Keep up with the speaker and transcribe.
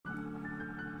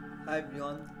Hi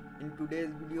everyone, in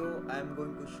today's video I am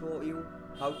going to show you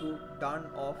how to turn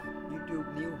off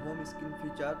YouTube new home screen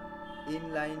feature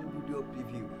inline video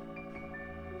preview.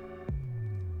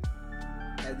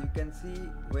 As you can see,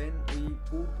 when we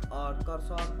put our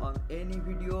cursor on any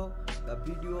video, the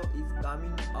video is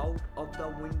coming out of the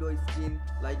window screen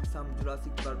like some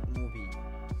Jurassic Park movie.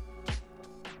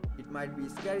 It might be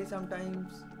scary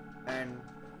sometimes and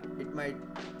it might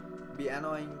be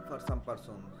annoying for some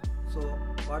persons. So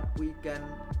what we can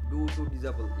do to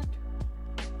disable it?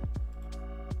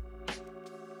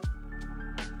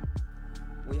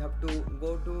 We have to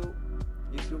go to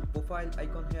YouTube profile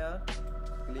icon here,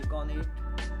 click on it,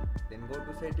 then go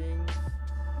to settings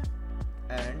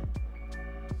and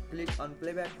click on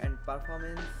playback and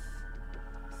performance,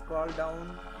 scroll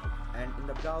down and in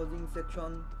the browsing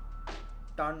section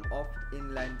turn off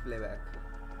inline playback.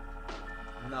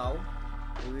 Now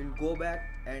we will go back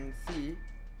and see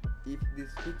if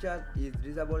this feature is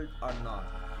disabled or not.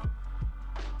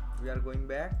 We are going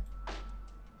back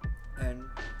and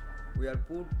we are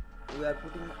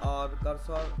putting our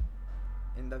cursor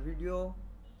in the video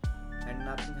and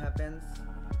nothing happens.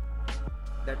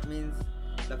 That means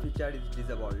the feature is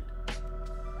disabled.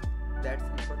 That's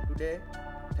it for today.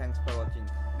 Thanks for watching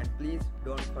and please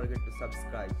don't forget to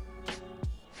subscribe.